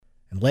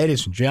And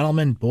ladies and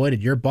gentlemen, boy,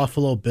 did your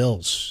Buffalo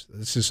Bills.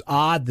 This is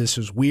odd. This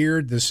is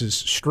weird. This is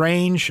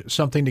strange,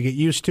 something to get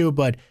used to.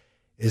 But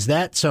is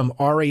that some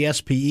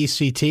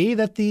RESPECT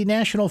that the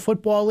National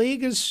Football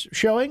League is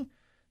showing?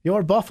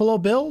 Your Buffalo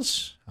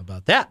Bills? How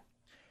about that?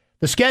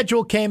 The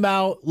schedule came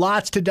out.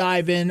 Lots to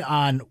dive in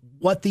on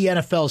what the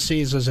NFL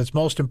sees as its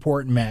most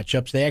important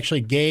matchups. They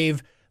actually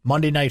gave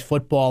Monday Night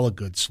Football a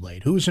good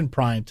slate. Who's in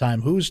prime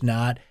time, who's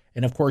not.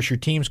 And, of course, your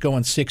team's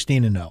going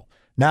 16-0.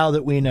 Now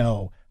that we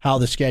know how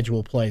the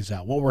schedule plays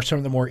out. What were some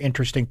of the more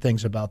interesting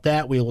things about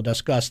that? We will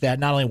discuss that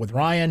not only with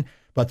Ryan,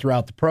 but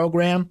throughout the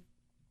program.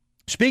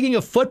 Speaking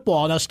of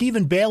football, now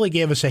Stephen Bailey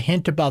gave us a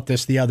hint about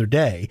this the other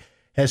day,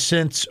 has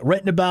since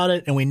written about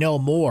it, and we know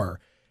more.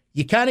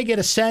 You kind of get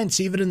a sense,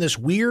 even in this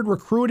weird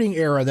recruiting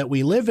era that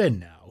we live in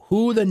now,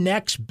 who the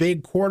next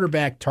big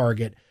quarterback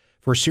target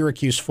for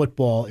Syracuse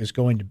football is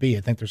going to be.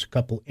 I think there's a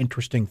couple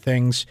interesting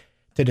things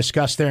to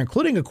discuss there,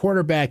 including a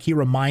quarterback he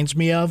reminds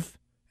me of.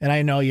 And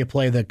I know you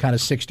play the kind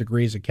of 6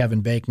 degrees of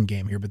Kevin Bacon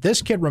game here, but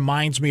this kid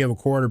reminds me of a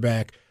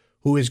quarterback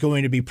who is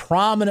going to be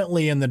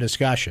prominently in the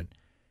discussion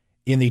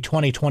in the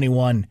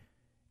 2021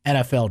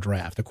 NFL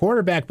draft. A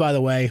quarterback, by the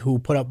way, who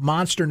put up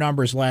monster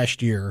numbers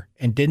last year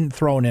and didn't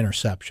throw an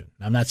interception.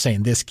 I'm not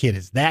saying this kid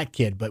is that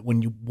kid, but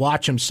when you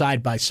watch them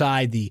side by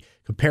side, the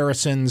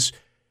comparisons,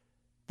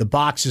 the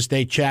boxes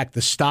they check,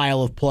 the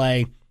style of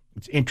play,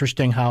 it's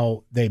interesting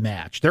how they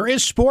match. There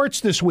is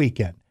sports this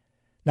weekend.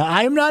 Now,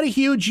 I am not a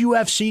huge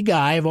UFC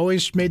guy. I've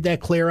always made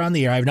that clear on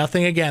the air. I have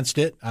nothing against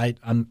it.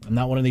 I'm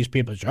not one of these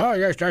people who say, oh,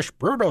 yes, that's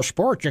brutal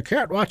sport. You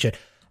can't watch it.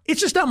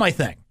 It's just not my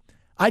thing.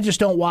 I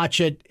just don't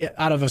watch it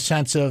out of a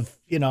sense of,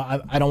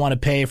 I don't want to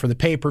pay for the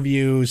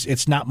pay-per-views.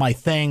 It's not my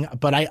thing,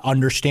 but I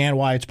understand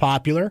why it's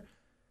popular.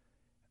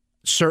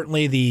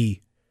 Certainly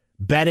the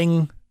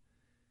betting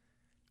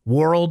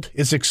world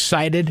is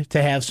excited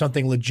to have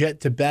something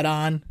legit to bet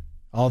on.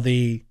 All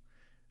the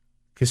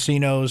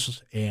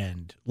casinos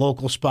and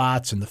local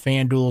spots and the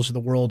FanDuels of the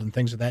world and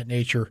things of that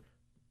nature.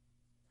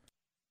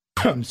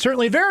 I'm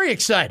certainly very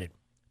excited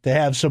to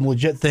have some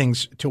legit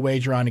things to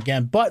wager on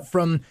again. But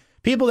from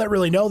people that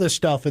really know this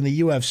stuff in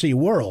the UFC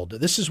world,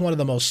 this is one of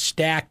the most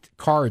stacked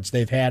cards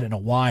they've had in a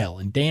while.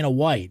 And Dana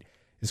White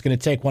is going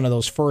to take one of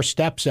those first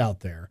steps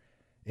out there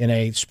in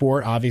a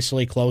sport,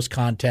 obviously close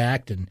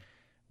contact, and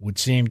would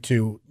seem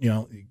to,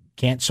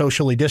 can't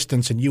socially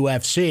distance in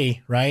UFC,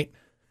 right?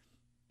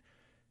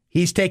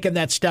 He's taken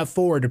that step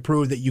forward to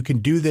prove that you can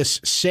do this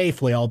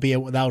safely,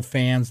 albeit without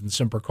fans and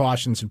some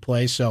precautions in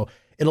place. So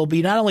it'll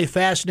be not only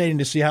fascinating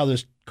to see how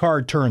this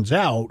card turns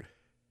out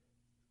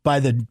by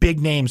the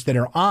big names that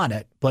are on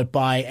it, but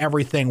by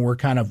everything we're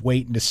kind of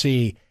waiting to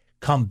see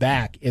come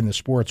back in the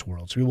sports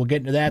world. So we will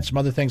get into that. Some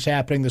other things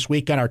happening this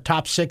week on our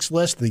top 6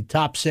 list, the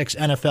top 6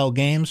 NFL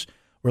games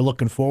we're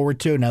looking forward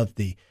to now that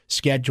the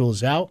schedule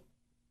is out.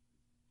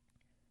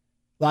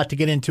 A lot to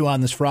get into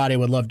on this Friday.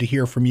 Would love to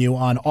hear from you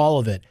on all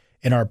of it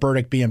in our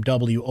Burdick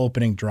BMW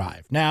opening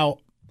drive. Now,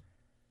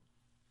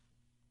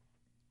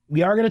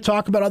 we are going to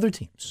talk about other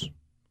teams,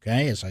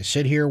 okay, as I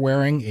sit here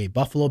wearing a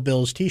Buffalo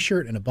Bills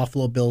t-shirt and a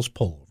Buffalo Bills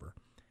pullover.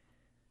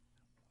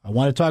 I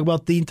want to talk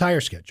about the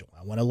entire schedule.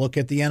 I want to look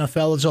at the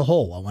NFL as a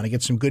whole. I want to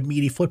get some good,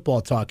 meaty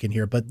football talk in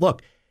here. But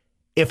look,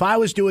 if I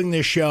was doing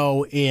this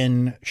show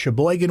in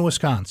Sheboygan,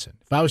 Wisconsin,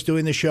 if I was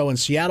doing this show in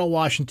Seattle,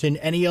 Washington,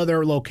 any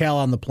other locale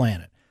on the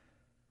planet,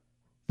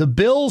 the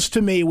Bills,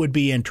 to me, would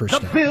be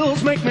interesting. The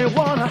Bills make me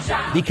wanna.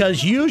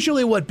 Because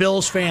usually what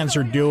Bills fans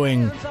are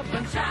doing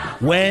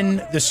when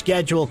the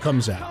schedule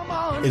comes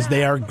out is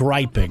they are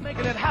griping.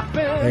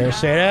 They're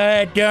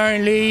saying, "Ah,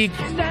 darn league,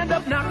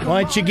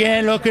 once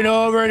again looking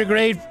over the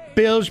great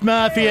Bills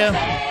Mafia.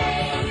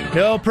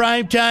 No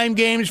primetime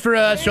games for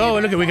us. Oh,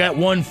 look, we got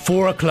one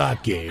 4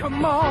 o'clock game."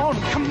 Come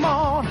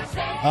on.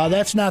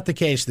 That's not the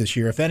case this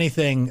year. If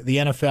anything, the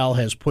NFL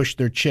has pushed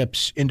their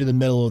chips into the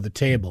middle of the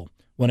table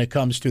when it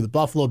comes to the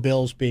Buffalo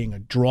Bills being a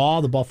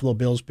draw, the Buffalo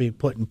Bills being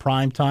put in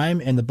prime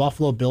time, and the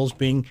Buffalo Bills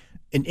being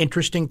an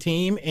interesting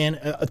team and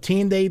a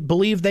team they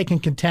believe they can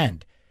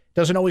contend.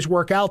 Doesn't always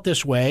work out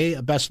this way,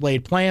 best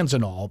laid plans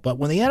and all, but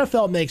when the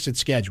NFL makes its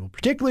schedule,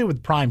 particularly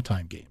with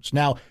primetime games.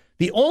 Now,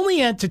 the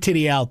only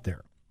entity out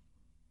there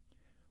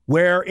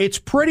where it's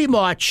pretty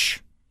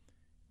much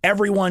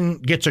everyone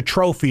gets a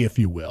trophy, if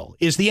you will,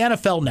 is the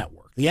NFL Network.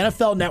 The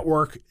NFL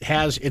Network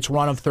has its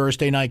run of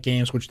Thursday night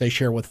games, which they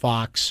share with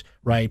Fox,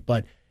 right?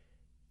 But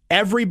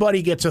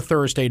everybody gets a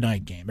Thursday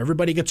night game.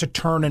 Everybody gets a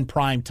turn in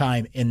prime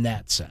time in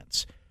that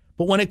sense.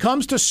 But when it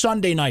comes to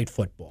Sunday night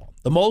football,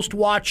 the most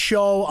watched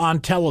show on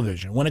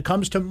television, when it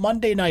comes to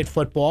Monday night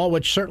football,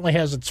 which certainly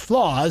has its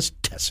flaws,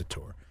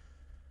 Tessitor,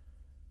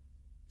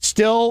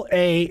 still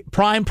a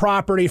prime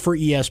property for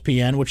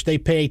ESPN, which they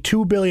pay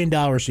 $2 billion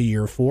a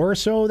year for,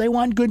 so they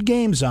want good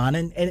games on,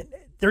 and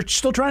they're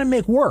still trying to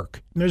make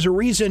work. And there's a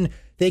reason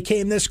they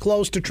came this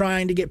close to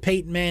trying to get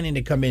Peyton Manning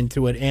to come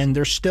into it, and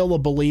there's still a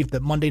belief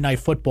that Monday Night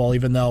Football,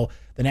 even though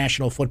the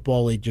National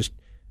Football League just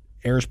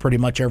airs pretty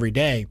much every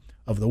day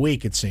of the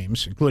week, it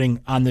seems,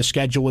 including on this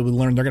schedule, we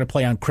learned they're going to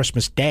play on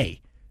Christmas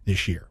Day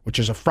this year, which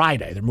is a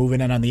Friday. They're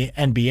moving in on the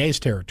NBA's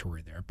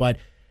territory there. But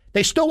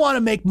they still want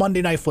to make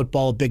Monday Night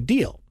Football a big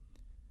deal.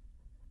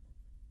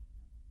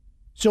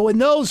 So in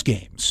those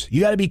games,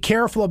 you got to be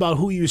careful about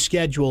who you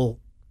schedule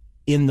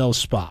in those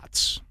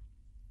spots.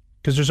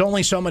 Because there's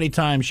only so many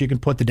times you can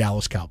put the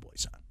Dallas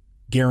Cowboys on.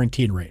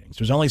 Guaranteed ratings.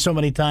 There's only so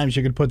many times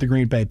you can put the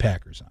Green Bay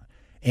Packers on.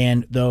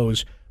 And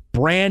those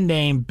brand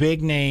name,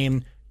 big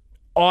name,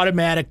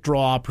 automatic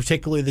draw,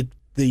 particularly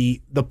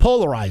the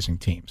polarizing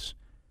teams.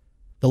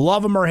 The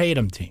love them or hate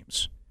them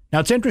teams. Now,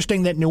 it's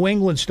interesting that New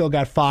England still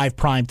got 5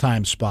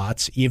 primetime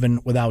spots, even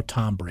without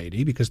Tom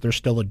Brady, because there's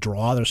still a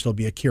draw. There'll still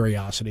be a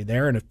curiosity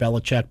there. And if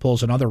Belichick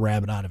pulls another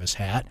rabbit out of his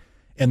hat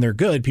and they're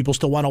good, people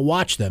still want to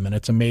watch them, and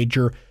it's a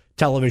major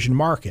television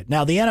market.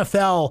 Now, the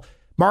NFL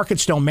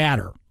markets don't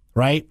matter,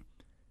 right,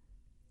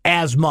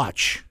 as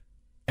much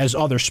as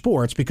other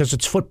sports because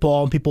it's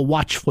football and people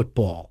watch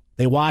football.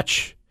 They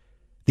watch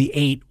the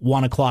 8,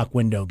 1 o'clock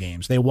window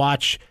games. They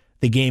watch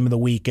the game of the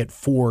week at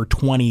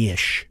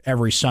 4:20-ish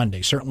every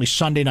Sunday. Certainly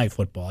Sunday Night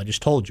Football. I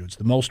just told you, it's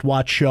the most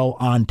watched show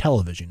on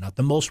television. Not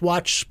the most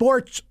watched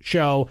sports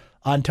show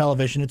on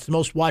television. It's the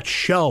most watched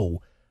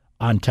show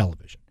on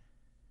television.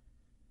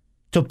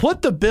 To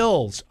put the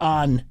Bills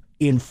on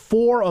in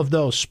 4 of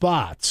those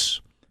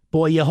spots,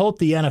 boy, you hope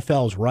the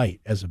NFL's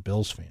right as a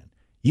Bills fan.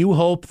 You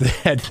hope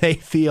that they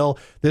feel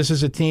this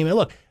is a team. And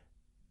look,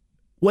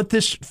 what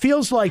this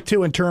feels like,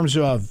 too, in terms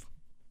of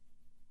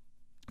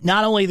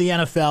not only the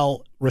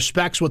NFL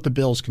respects what the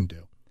Bills can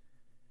do,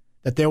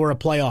 that they were a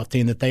playoff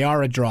team, that they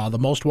are a draw. The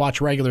most watched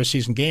regular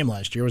season game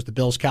last year was the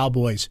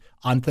Bills-Cowboys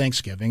on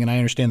Thanksgiving, and I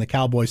understand the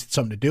Cowboys had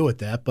something to do with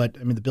that, but,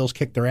 I mean, the Bills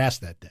kicked their ass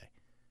that day.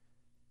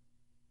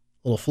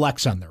 A little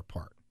flex on their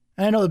part.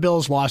 And I know the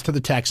Bills lost to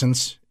the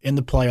Texans in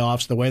the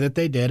playoffs the way that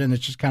they did, and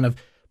it's just kind of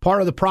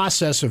part of the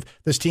process of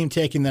this team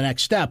taking the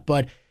next step.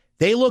 But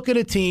they look at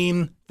a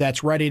team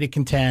that's ready to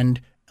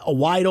contend, a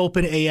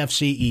wide-open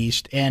AFC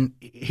East, and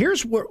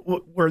here's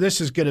where this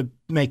is going to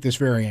make this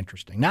very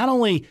interesting. Not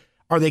only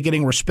are they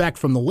getting respect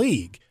from the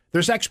league,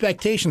 there's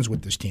expectations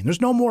with this team. There's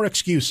no more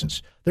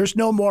excuses. There's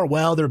no more,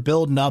 well, they're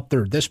building up,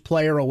 they're this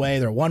player away,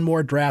 they're one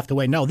more draft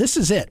away. No, this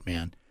is it,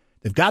 man.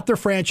 They've got their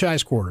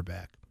franchise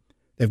quarterback.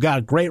 They've got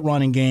a great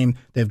running game.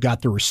 They've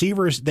got the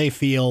receivers they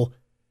feel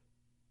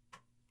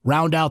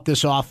round out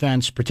this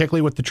offense,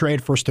 particularly with the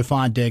trade for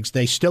Stephon Diggs.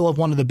 They still have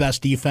one of the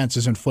best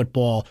defenses in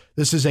football.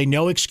 This is a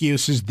no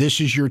excuses,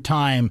 this is your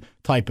time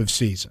type of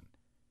season.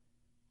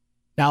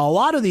 Now, a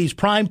lot of these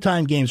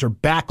primetime games are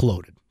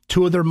backloaded.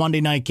 2 of their Monday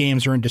night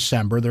games are in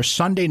December. Their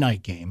Sunday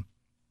night game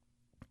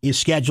is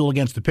scheduled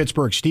against the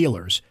Pittsburgh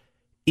Steelers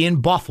in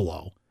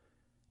Buffalo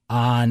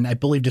on, I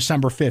believe,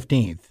 December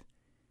 15th.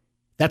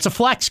 That's a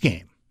flex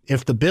game.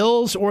 If the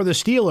Bills or the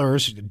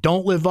Steelers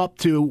don't live up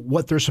to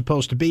what they're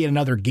supposed to be,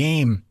 another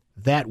game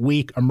that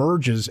week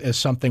emerges as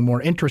something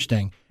more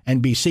interesting,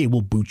 NBC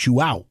will boot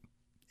you out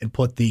and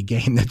put the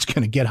game that's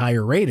going to get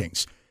higher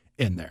ratings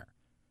in there.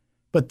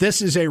 But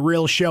this is a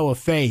real show of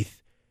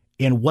faith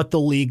in what the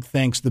league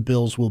thinks the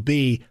Bills will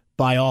be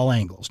by all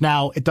angles.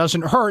 Now, it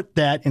doesn't hurt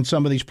that in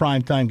some of these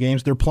primetime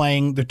games, they're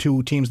playing the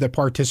 2 teams that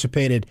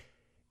participated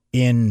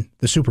in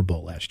the Super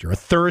Bowl last year. A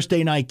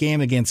Thursday night game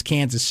against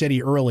Kansas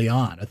City early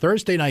on. A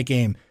Thursday night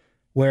game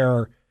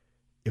where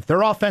if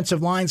their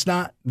offensive line's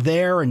not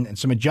there and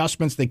some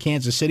adjustments that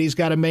Kansas City's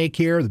got to make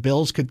here, the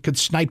Bills could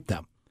snipe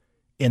them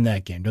in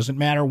that game. Doesn't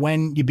matter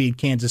when you beat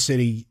Kansas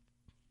City.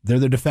 They're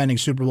the defending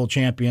Super Bowl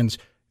champions.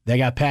 They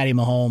got Patty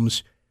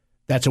Mahomes.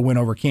 That's a win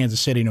over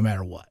Kansas City no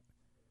matter what.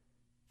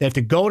 They have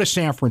to go to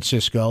San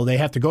Francisco. They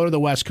have to go to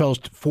the West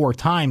Coast 4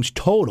 times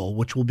total,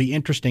 which will be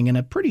interesting in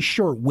a pretty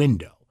short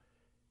window.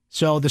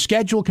 So the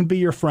schedule can be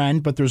your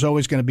friend, but there's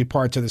always going to be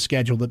parts of the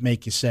schedule that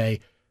make you say,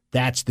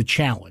 that's the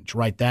challenge,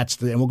 right?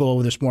 And we'll go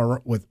over this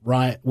more with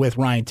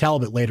Ryan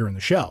Talbot later in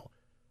the show.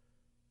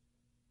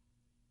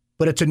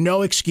 But it's a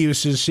no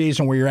excuses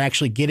season where you're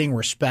actually getting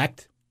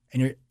respect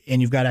and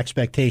you've got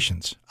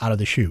expectations out of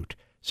the chute.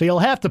 So you'll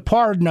have to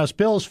pardon us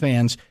Bills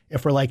fans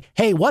if we're like,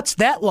 hey, what's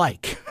that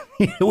like?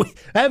 I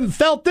haven't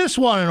felt this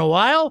one in a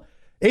while.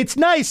 It's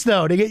nice,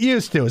 though, to get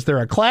used to. Is there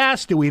a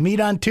class? Do we meet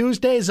on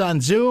Tuesdays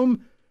on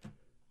Zoom?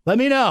 Let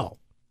me know.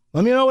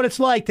 Let me know what it's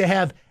like to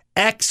have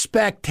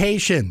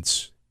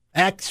expectations.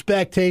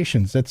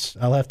 Expectations.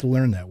 I'll have to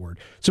learn that word.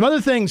 Some other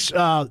things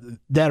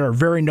that are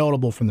very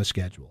notable from the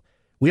schedule.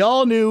 We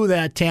all knew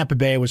that Tampa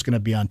Bay was going to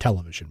be on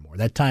television more.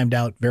 That timed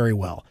out very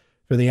well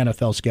for the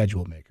NFL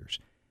schedule makers.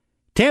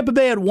 Tampa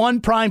Bay had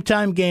 1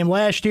 primetime game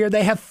last year.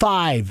 They have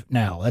 5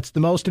 now. That's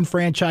the most in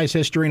franchise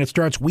history, and it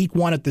starts week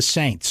 1 at the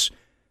Saints.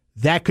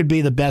 That could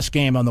be the best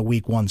game on the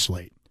week 1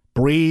 slate.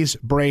 Breeze,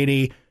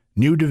 Brady,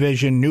 new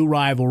division, new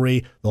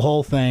rivalry, the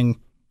whole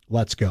thing.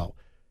 Let's go.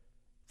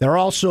 They're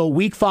also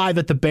week 5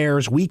 at the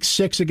Bears, week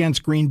 6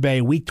 against Green Bay,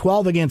 week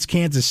 12 against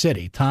Kansas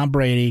City, Tom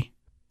Brady,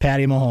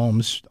 Patty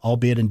Mahomes,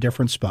 albeit in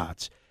different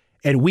spots,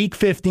 and week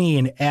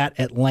 15 at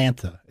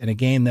Atlanta in a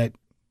game that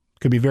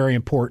could be very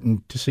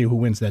important to see who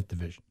wins that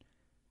division.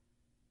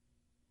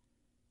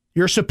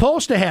 You're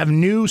supposed to have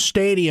new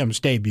stadiums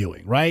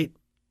debuting, right?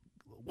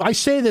 I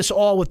say this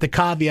all with the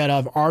caveat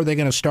of, are they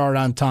going to start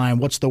on time?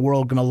 What's the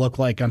world going to look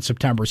like on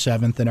September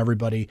 7th? And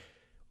everybody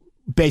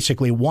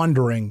basically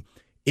wondering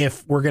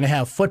if we're going to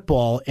have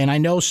football. And I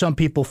know some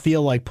people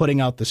feel like putting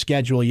out the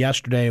schedule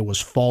yesterday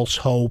was false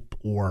hope,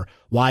 or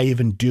why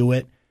even do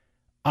it?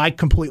 I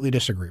completely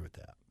disagree with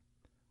that.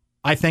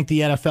 I think the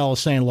NFL is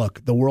saying,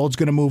 look, the world's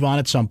going to move on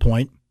at some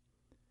point.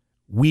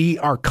 We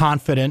are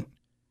confident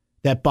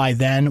that by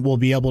then we'll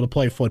be able to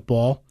play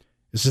football.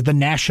 This is the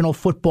National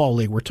Football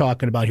League we're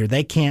talking about here.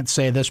 They can't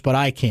say this, but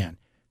I can.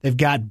 They've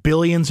got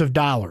billions of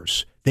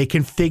dollars. They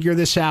can figure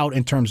this out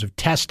in terms of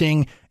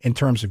testing, in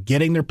terms of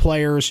getting their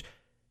players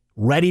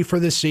ready for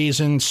the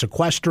season,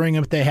 sequestering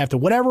them if they have to,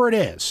 whatever it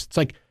is. It's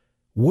like,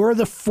 we're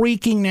the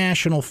freaking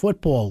National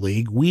Football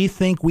League. We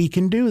think we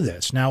can do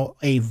this. Now,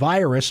 a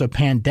virus, a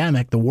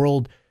pandemic, the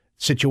world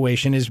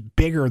situation is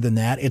bigger than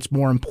that. It's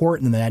more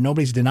important than that.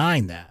 Nobody's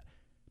denying that.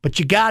 But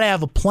you got to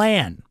have a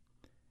plan.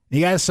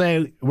 You got to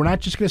say, we're not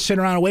just going to sit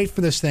around and wait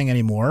for this thing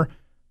anymore.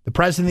 The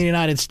President of the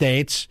United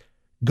States,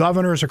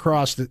 governors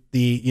across the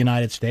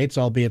United States,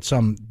 albeit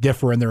some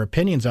differ in their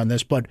opinions on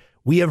this, but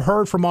we have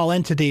heard from all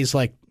entities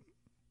like,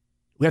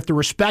 we have to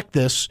respect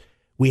this.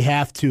 We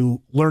have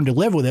to learn to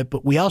live with it,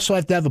 but we also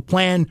have to have a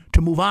plan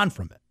to move on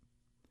from it.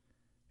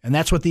 And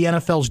that's what the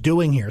NFL's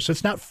doing here. So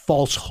it's not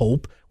false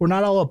hope. We're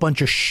not all a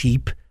bunch of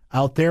sheep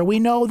out there. We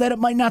know that it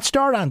might not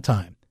start on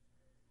time.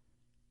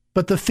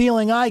 But the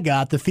feeling I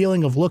got, the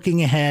feeling of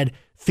looking ahead,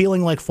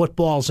 feeling like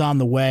football's on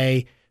the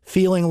way,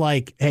 feeling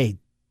like, hey,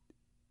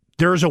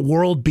 there's a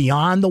world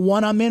beyond the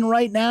one I'm in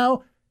right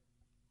now.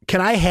 Can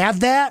I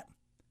have that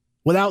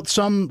without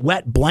some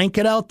wet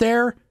blanket out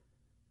there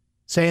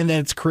saying that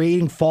it's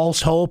creating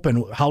false hope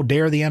and how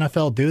dare the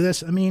NFL do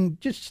this? I mean,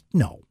 just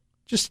no.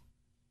 Just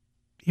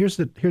here's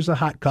a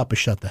hot cup of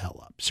shut the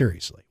hell up.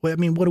 Seriously. I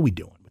mean, what are we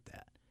doing with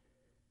that?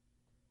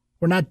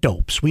 We're not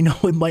dopes. We know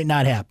it might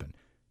not happen.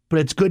 But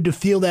it's good to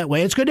feel that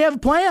way. It's good to have a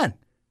plan.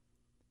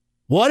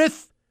 What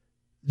if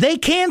they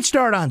can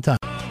start on time?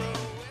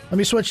 Let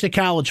me switch to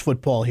college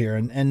football here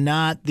and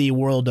not the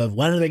world of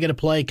when are they going to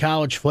play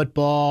college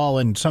football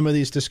and some of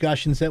these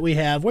discussions that we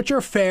have, which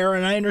are fair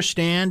and I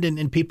understand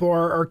and people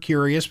are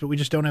curious, but we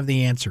just don't have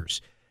the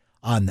answers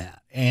on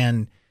that.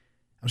 And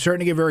I'm starting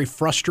to get very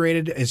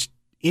frustrated, as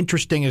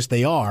interesting as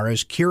they are,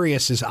 as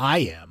curious as I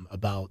am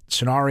about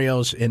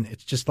scenarios. And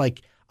it's just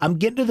like, I'm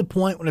getting to the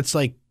point when it's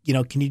like,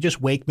 can you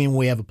just wake me when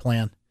we have a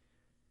plan?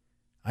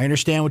 I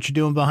understand what you're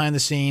doing behind the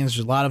scenes.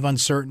 There's a lot of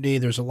uncertainty.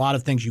 There's a lot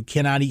of things you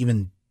cannot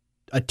even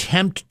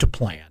attempt to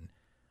plan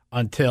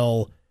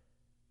until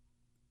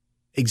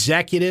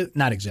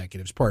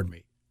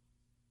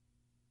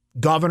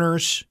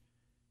governors,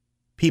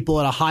 people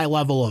at a high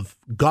level of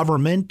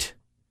government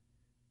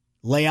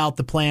lay out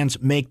the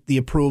plans, make the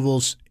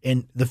approvals,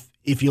 and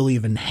if you'll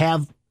even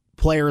have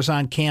players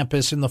on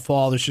campus in the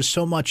fall. There's just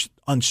so much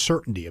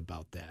uncertainty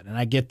about that. And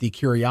I get the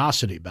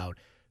curiosity about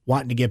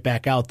wanting to get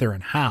back out there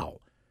and how.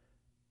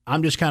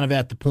 I'm just kind of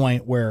at the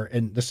point where,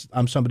 and this,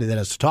 I'm somebody that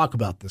has to talk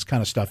about this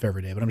kind of stuff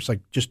every day, but I'm just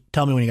like, just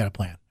tell me when you got a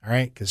plan, all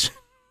right? Because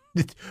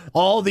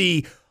all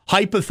the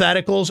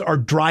hypotheticals are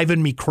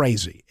driving me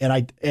crazy.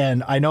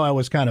 And I know I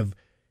was kind of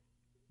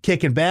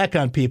kicking back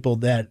on people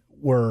that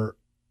were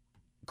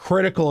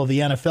critical of the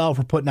NFL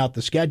for putting out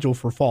the schedule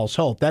for false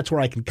hope. That's where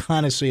I can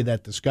kind of see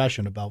that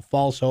discussion about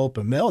false hope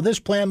and, this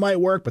plan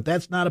might work, but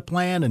that's not a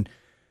plan. And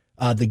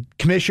the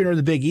commissioner of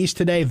the Big East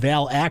today,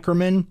 Val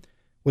Ackerman,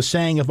 was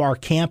saying if our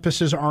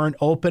campuses aren't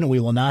open, we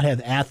will not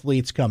have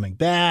athletes coming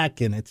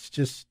back. And it's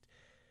just,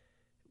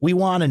 we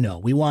want to know.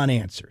 We want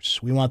answers.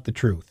 We want the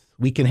truth.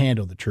 We can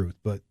handle the truth,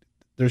 but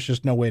there's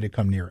just no way to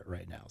come near it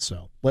right now.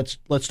 So let's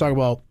talk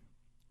about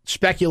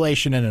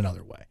speculation in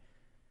another way.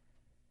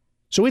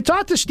 So we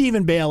talked to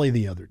Stephen Bailey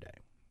the other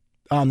day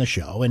on the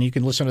show, and you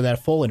can listen to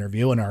that full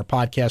interview in our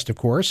podcast, of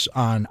course,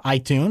 on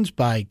iTunes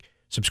by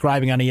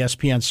subscribing on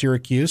ESPN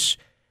Syracuse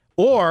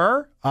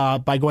or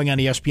by going on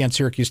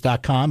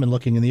ESPNSyracuse.com and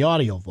looking in the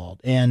audio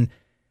vault. And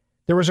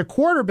there was a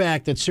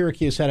quarterback that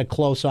Syracuse had a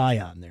close eye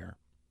on there.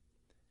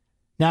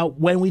 Now,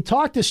 when we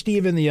talked to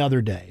Stephen the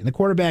other day, and the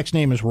quarterback's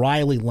name is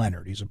Riley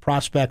Leonard. He's a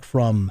prospect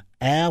from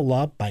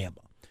Alabama.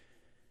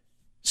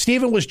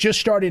 Stephen was just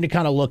starting to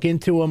kind of look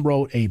into him,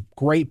 wrote a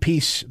great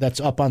piece that's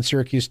up on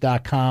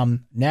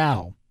Syracuse.com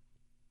now.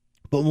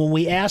 But when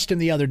we asked him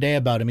the other day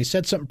about him, he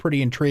said something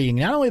pretty intriguing,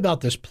 not only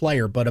about this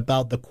player, but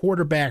about the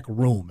quarterback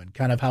room and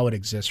kind of how it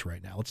exists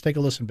right now. Let's take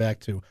a listen back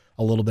to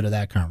a little bit of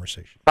that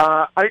conversation.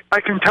 I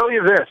can tell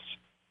you this.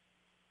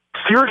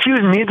 Syracuse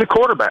needs a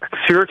quarterback.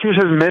 Syracuse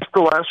has missed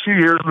the last few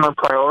years on their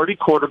priority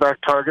quarterback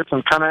targets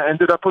and kind of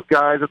ended up with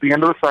guys at the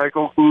end of the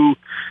cycle who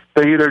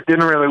they either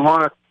didn't really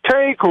want to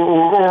take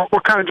or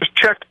kind of just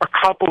checked a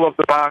couple of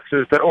the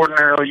boxes that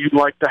ordinarily you'd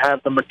like to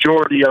have the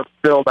majority of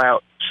filled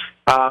out.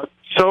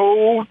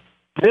 So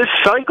this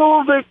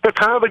cycle, the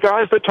kind of the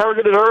guys that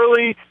targeted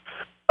early,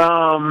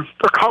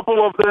 a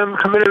couple of them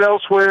committed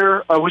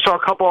elsewhere. We saw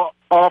a couple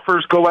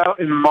offers go out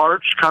in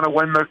March, kind of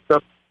when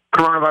the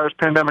coronavirus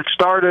pandemic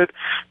started.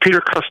 Peter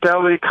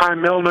Costelli, Kai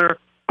Milner,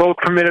 both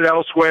committed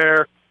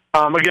elsewhere.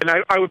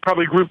 Again, I would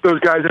probably group those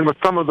guys in with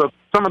some of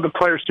the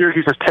players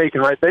Syracuse has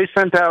taken. Right, they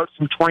sent out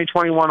some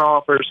 2021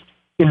 offers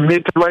in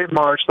mid to late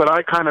March that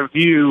I kind of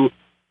view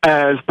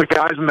as the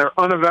guys in their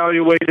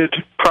unevaluated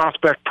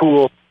prospect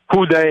pool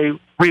who they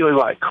really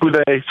like, who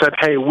they said,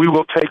 hey, we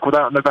will take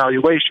without an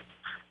evaluation.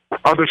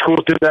 Other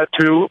schools did that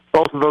too.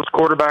 Both of those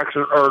quarterbacks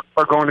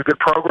are going to good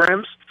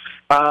programs.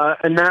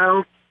 And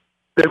now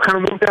they've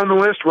kind of moved down the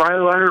list.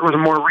 Riley Leonard was a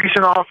more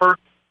recent offer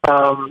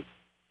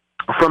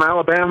from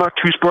Alabama,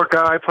 two-sport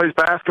guy, plays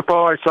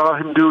basketball. I saw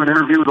him do an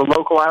interview with a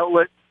local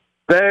outlet.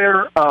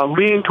 They're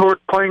leaning toward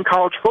playing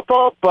college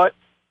football, but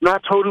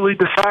not totally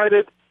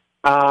decided.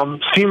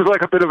 Seems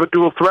like a bit of a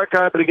dual threat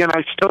guy, but again,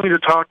 I still need to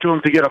talk to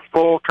him to get a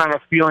full kind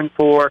of feeling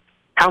for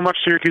how much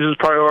Syracuse is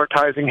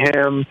prioritizing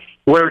him,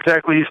 where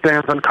exactly he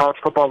stands on college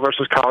football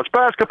versus college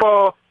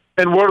basketball,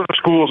 and what other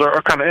schools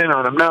are kind of in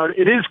on him. Now,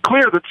 it is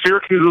clear that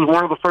Syracuse was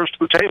one of the first to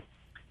the table.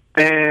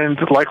 And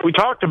like we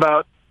talked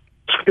about,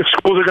 if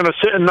schools are going to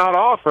sit and not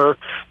offer,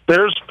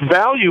 there's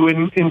value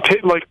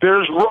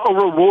there's a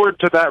reward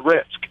to that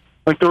risk.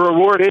 Like, the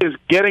reward is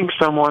getting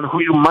someone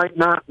who you might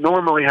not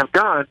normally have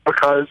gotten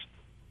because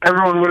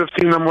everyone would have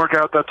seen them work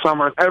out that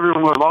summer and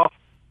everyone would have offered.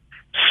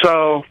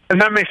 So, and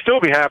that may still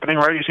be happening,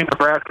 right? You've seen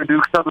Nebraska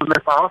do Southern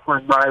Miss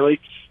offering Riley.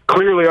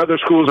 Clearly other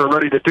schools are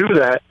ready to do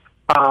that.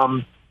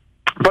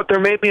 But there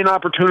may be an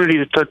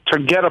opportunity to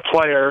get a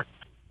player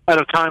at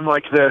a time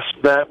like this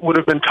that would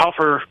have been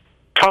tougher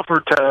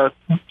to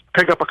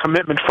pick up a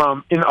commitment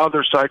from in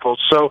other cycles.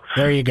 So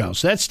there you go.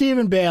 So that's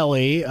Stephen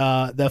Bailey.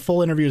 The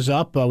full interview's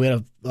up. We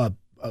had a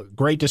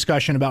great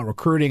discussion about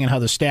recruiting and how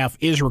the staff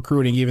is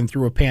recruiting even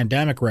through a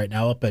pandemic right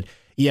now up at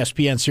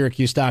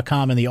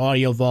ESPNSyracuse.com in the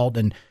audio vault,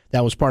 and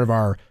that was part of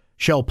our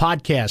show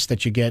podcast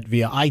that you get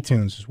via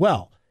iTunes as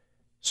well.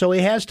 So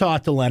he has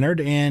talked to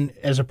Leonard, and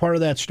as a part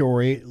of that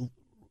story,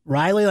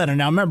 Riley Leonard.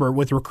 Now remember,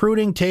 with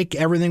recruiting, take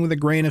everything with a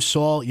grain of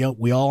salt. You know,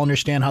 we all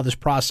understand how this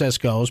process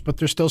goes, but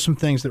there's still some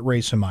things that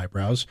raise some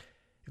eyebrows,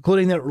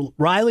 including that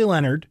Riley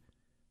Leonard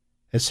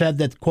has said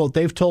that, quote,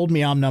 they've told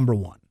me I'm number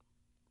one.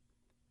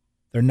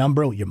 You're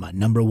my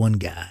number one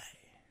guy.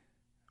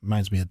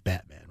 Reminds me of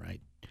Batman,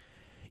 right?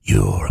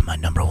 You're my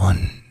number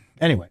one.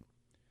 Anyway.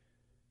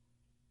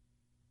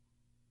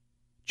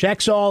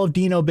 Checks all of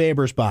Dino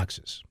Babers'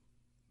 boxes.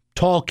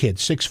 Tall kid,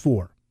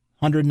 6'4",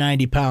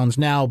 190 pounds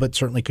now, but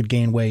certainly could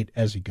gain weight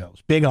as he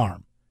goes. Big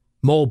arm,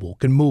 mobile,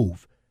 can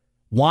move.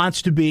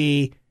 Wants to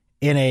be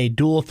in a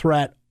dual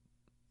threat.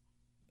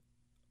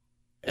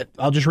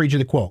 I'll just read you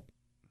the quote.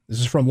 This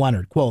is from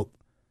Leonard. Quote,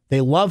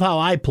 they love how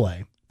I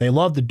play. They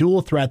love the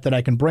dual threat that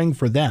I can bring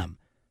for them.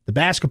 The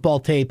basketball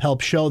tape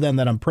helps show them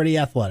that I'm pretty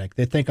athletic.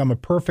 They think I'm a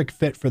perfect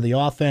fit for the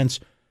offense.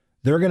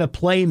 They're going to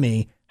play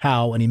me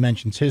how, and he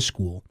mentions his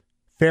school,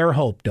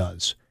 Fairhope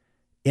does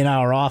in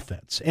our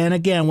offense. And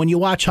again, when you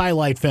watch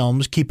highlight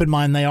films, keep in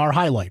mind they are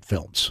highlight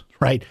films,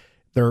 right?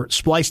 They're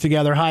spliced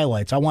together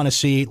highlights. I want to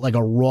see like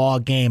a raw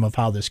game of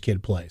how this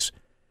kid plays.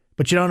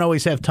 But you don't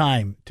always have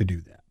time to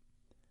do that.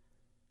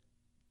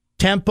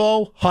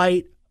 Tempo,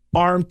 height,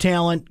 arm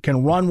talent,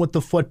 can run with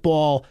the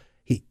football.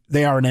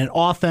 They are in an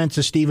offense,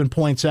 as Stephen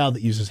points out,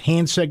 that uses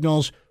hand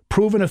signals,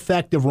 proven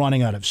effective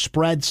running out of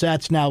spread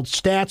sets. Now,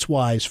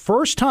 stats-wise,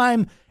 first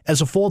time as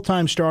a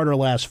full-time starter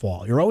last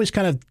fall. You're always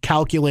kind of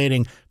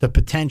calculating the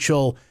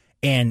potential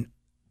and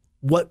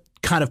what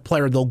kind of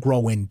player they'll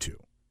grow into.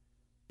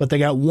 But they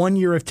got 1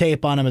 year of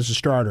tape on him as a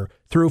starter.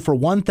 Threw for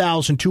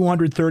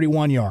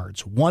 1,231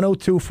 yards,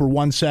 102 for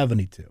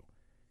 172.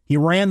 He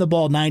ran the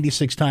ball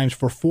 96 times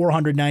for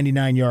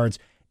 499 yards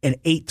and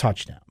 8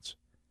 touchdowns.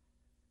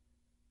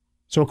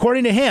 So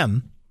according to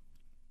him,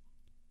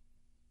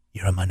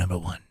 you're my number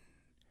one.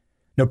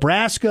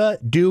 Nebraska,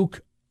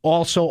 Duke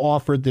also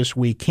offered this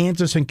week.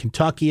 Kansas and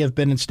Kentucky have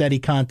been in steady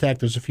contact.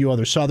 There's a few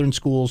other Southern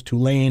schools,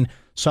 Tulane,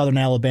 Southern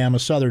Alabama,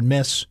 Southern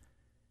Miss.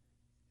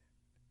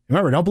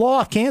 Remember, don't blow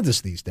off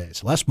Kansas these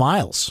days. Les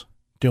Miles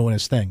doing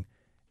his thing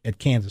at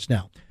Kansas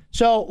now.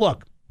 So,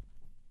 look,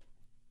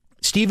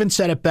 Steven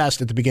said it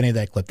best at the beginning of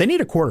that clip. They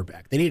need a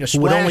quarterback. They need a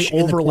splash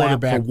in the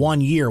quarterback for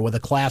 1 year with a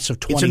class of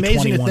 2021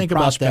 It's amazing to think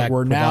about that.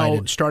 We're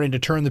now starting to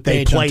turn the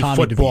page on Tommy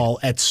football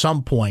DeVito at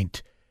some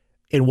point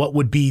in what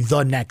would be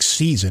the next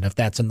season. If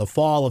that's in the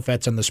fall, if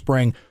that's in the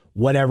spring,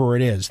 whatever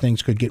it is,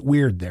 things could get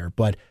weird there.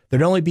 But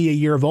there'd only be a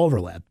year of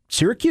overlap.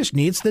 Syracuse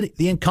needs the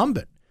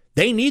incumbent.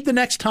 They need the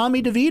next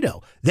Tommy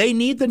DeVito. They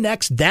need the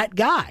next that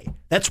guy.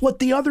 That's what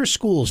the other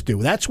schools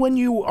do. That's when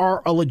you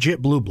are a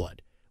legit blue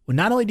blood. Well,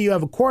 not only do you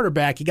have a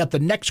quarterback, you got the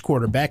next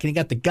quarterback, and you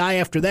got the guy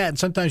after that, and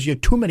sometimes you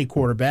have too many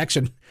quarterbacks,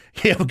 and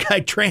you have a guy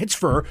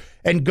transfer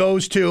and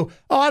goes to,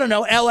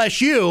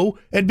 LSU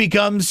and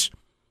becomes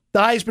the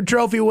Heisman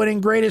Trophy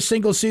winning greatest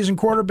single-season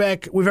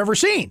quarterback we've ever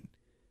seen,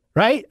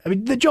 right? I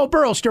mean, the Joe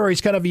Burrow story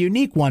is kind of a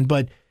unique one,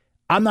 but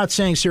I'm not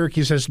saying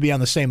Syracuse has to be on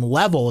the same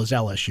level as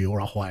LSU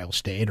or Ohio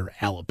State or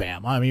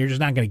Alabama. I mean, you're just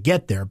not going to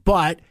get there,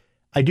 but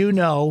I do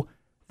know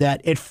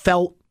that it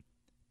felt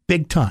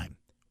big time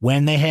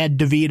when they had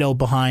DeVito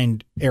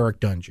behind Eric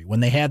Dungy, when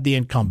they had the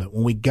incumbent,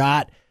 when we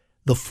got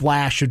the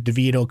flash of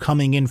DeVito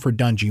coming in for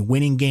Dungy,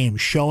 winning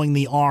games, showing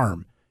the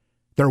arm.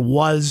 There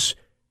was,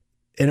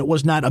 and it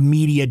was not a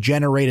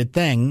media-generated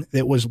thing,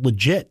 it was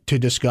legit to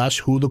discuss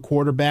who the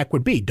quarterback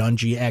would be.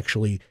 Dungy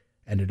actually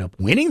ended up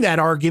winning that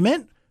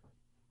argument,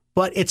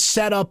 but it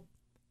set up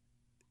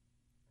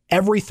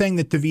everything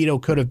that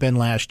DeVito could have been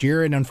last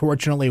year, and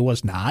unfortunately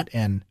was not,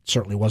 and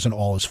certainly wasn't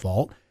all his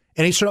fault.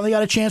 And he certainly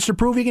got a chance to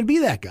prove he can be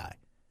that guy.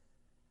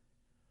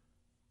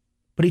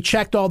 But he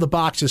checked all the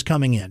boxes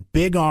coming in.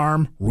 Big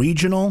arm,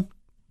 regional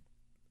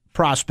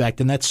prospect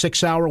in that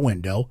 6-hour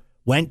window,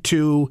 went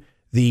to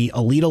the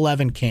Elite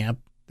 11 camp,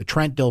 the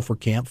Trent Dilfer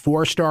camp,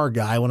 4-star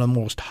guy, one of the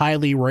most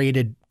highly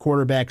rated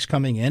quarterbacks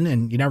coming in,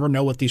 and you never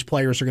know what these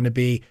players are going to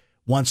be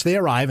once they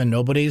arrive, and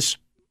nobody's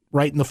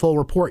writing the full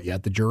report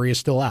yet. The jury is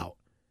still out.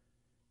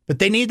 But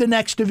they need the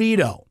next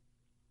DeVito.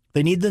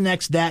 They need the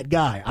next that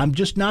guy. I'm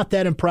just not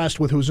that impressed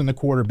with who's in the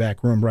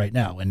quarterback room right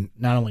now. And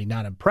not only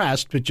not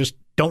impressed, but just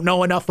don't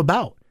know enough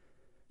about.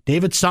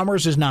 David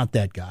Summers is not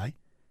that guy.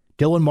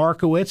 Dylan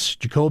Markowitz,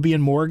 Jacobian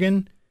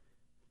Morgan,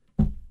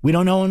 we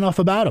don't know enough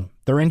about them.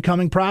 They're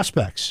incoming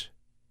prospects.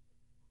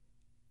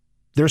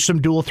 There's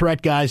some dual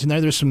threat guys in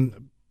there. There's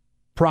some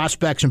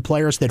prospects and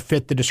players that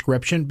fit the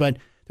description, but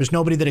there's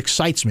nobody that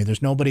excites me.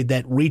 There's nobody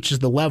that reaches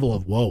the level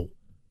of, whoa,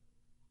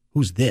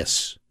 who's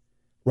this?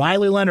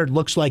 Riley Leonard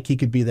looks like he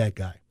could be that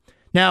guy.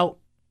 Now,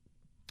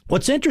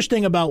 what's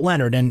interesting about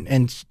Leonard,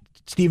 and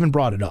Stephen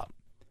brought it up,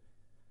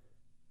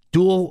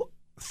 dual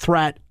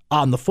threat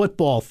on the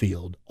football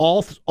field,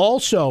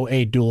 also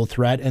a dual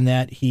threat in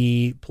that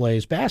he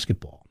plays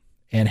basketball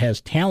and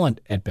has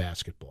talent at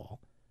basketball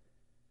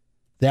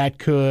that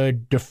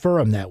could defer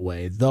him that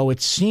way, though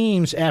it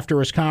seems after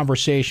his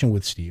conversation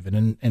with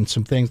Stephen and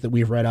some things that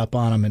we've read up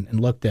on him and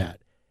looked at,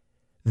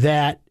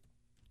 that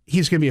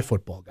he's going to be a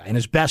football guy, and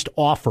his best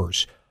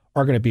offers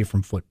are going to be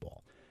from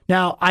football.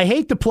 Now, I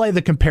hate to play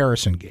the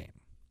comparison game.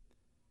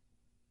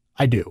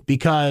 I do,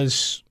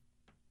 because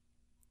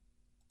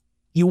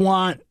you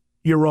want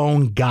your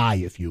own guy,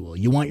 if you will.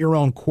 You want your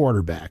own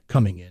quarterback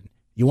coming in.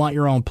 You want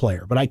your own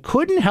player. But I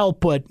couldn't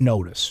help but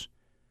notice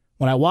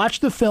when I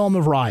watched the film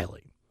of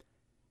Riley,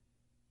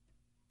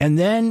 and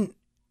then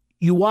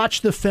you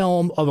watch the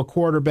film of a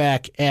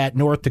quarterback at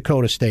North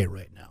Dakota State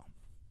right now.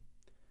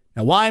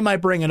 Now, why am I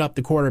bringing up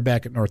the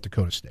quarterback at North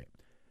Dakota State?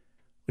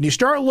 When you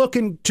start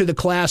looking to the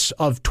class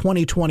of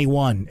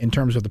 2021 in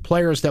terms of the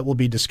players that will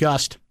be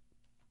discussed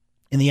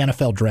in the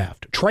NFL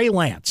draft, Trey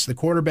Lance, the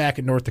quarterback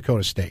at North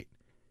Dakota State,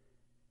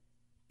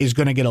 is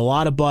going to get a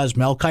lot of buzz.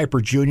 Mel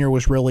Kiper Jr.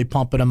 was really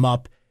pumping him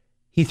up.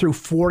 He threw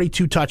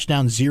 42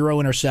 touchdowns, 0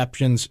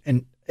 interceptions,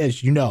 and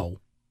as you know,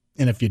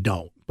 and if you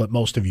don't, but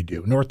most of you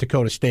do, North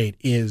Dakota State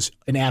is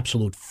an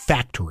absolute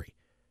factory.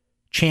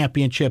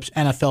 Championships,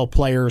 NFL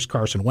players,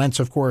 Carson Wentz,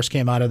 of course,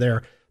 came out of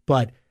there,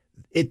 but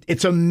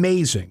it's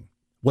amazing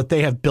what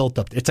they have built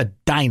up. It's a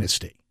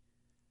dynasty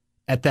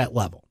at that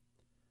level.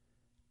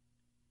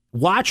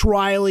 Watch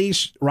Riley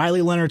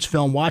Leonard's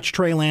film, watch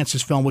Trey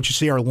Lance's film, which you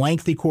see are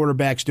lengthy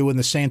quarterbacks doing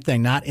the same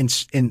thing, not in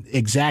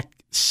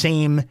exact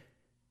same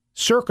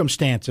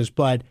circumstances,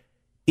 but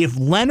if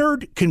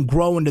Leonard can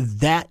grow into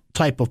that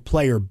type of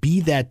player, be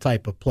that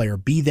type of player,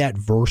 be that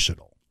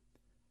versatile,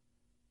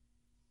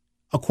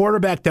 a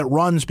quarterback that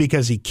runs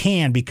because he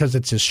can, because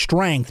it's his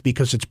strength,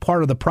 because it's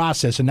part of the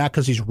process, and not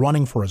because he's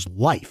running for his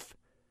life,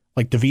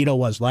 like DeVito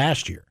was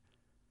last year.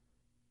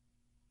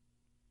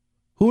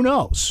 Who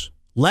knows?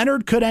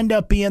 Leonard could end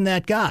up being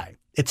that guy.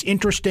 It's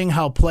interesting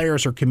how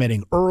players are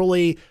committing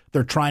early.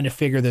 They're trying to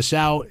figure this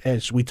out.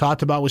 As we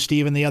talked about with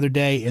Steven the other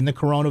day, in the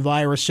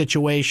coronavirus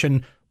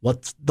situation,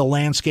 what's the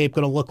landscape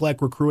going to look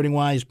like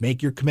recruiting-wise?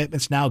 Make your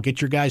commitments now.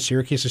 Get your guys.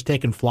 Syracuse is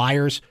taking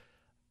flyers,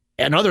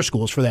 and other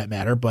schools for that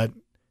matter, but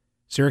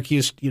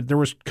Syracuse, there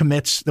was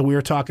commits that we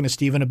were talking to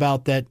Steven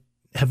about that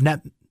have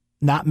not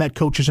met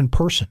coaches in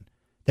person,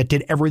 that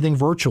did everything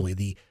virtually.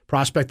 The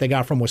prospect they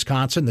got from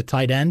Wisconsin, the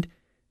tight end,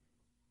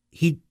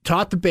 he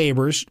taught the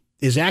Babers,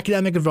 his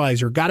academic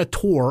advisor, got a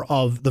tour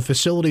of the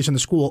facilities in the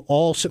school,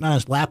 all sitting on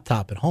his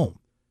laptop at home.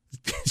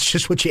 It's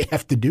just what you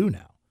have to do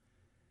now.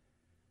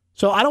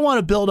 So I don't want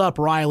to build up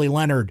Riley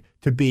Leonard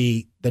to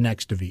be the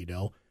next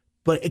DeVito,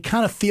 but it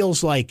kind of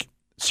feels like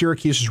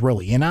Syracuse is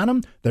really in on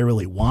him. They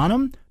really want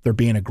him. They're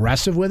being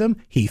aggressive with him.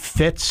 He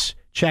fits,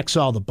 checks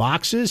all the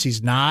boxes.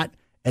 He's not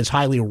as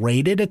highly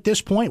rated at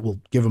this point.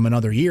 We'll give him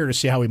another year to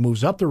see how he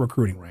moves up the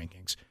recruiting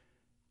rankings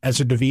as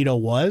a DeVito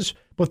was.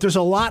 But there's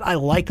a lot I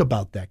like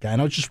about that guy.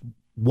 And I was just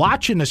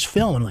watching this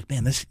film and I'm like,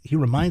 man, he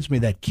reminds me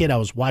of that kid I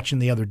was watching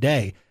the other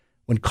day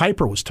when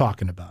Kiper was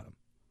talking about him.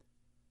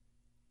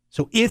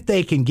 So if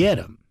they can get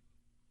him,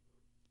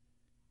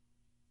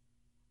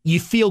 you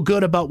feel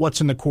good about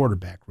what's in the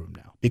quarterback room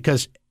now.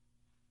 Because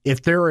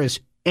if there is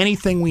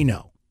anything we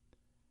know,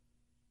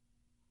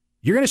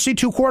 you're going to see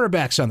 2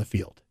 quarterbacks on the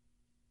field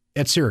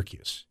at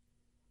Syracuse.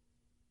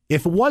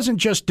 If it wasn't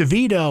just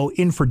DeVito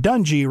in for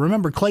Dungy,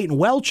 remember Clayton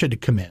Welch had to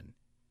come in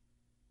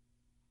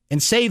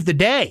and save the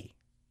day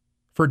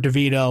for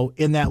DeVito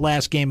in that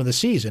last game of the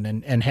season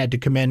and had to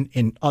come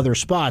in other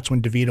spots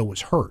when DeVito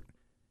was hurt.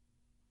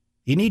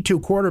 You need 2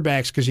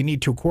 quarterbacks because you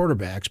need 2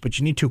 quarterbacks, but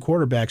you need 2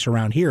 quarterbacks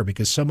around here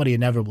because somebody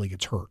inevitably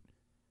gets hurt.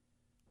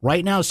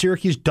 Right now,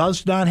 Syracuse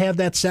does not have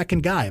that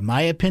second guy.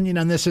 My opinion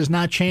on this has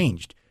not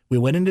changed. We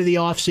went into the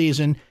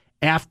offseason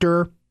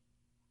after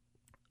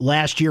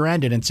last year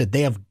ended and said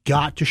they have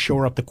got to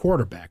shore up the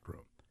quarterback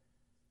room.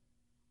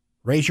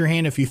 Raise your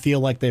hand if you feel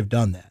like they've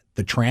done that.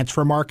 The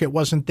transfer market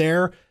wasn't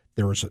there.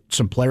 There was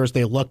some players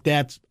they looked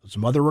at,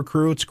 some other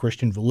recruits,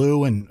 Christian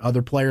Valou and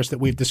other players that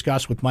we've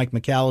discussed with Mike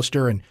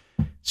McAllister and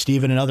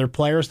Steven and other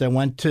players that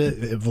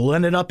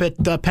ended up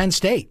at Penn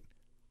State.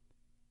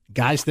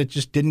 Guys that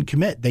just didn't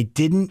commit. They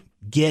didn't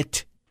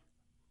get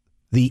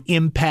the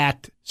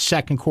impact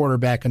second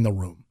quarterback in the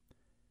room.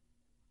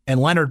 And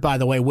Leonard, by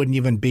the way, wouldn't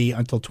even be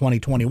until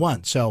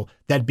 2021. So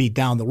that'd be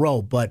down the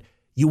road. But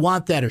you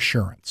want that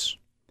assurance.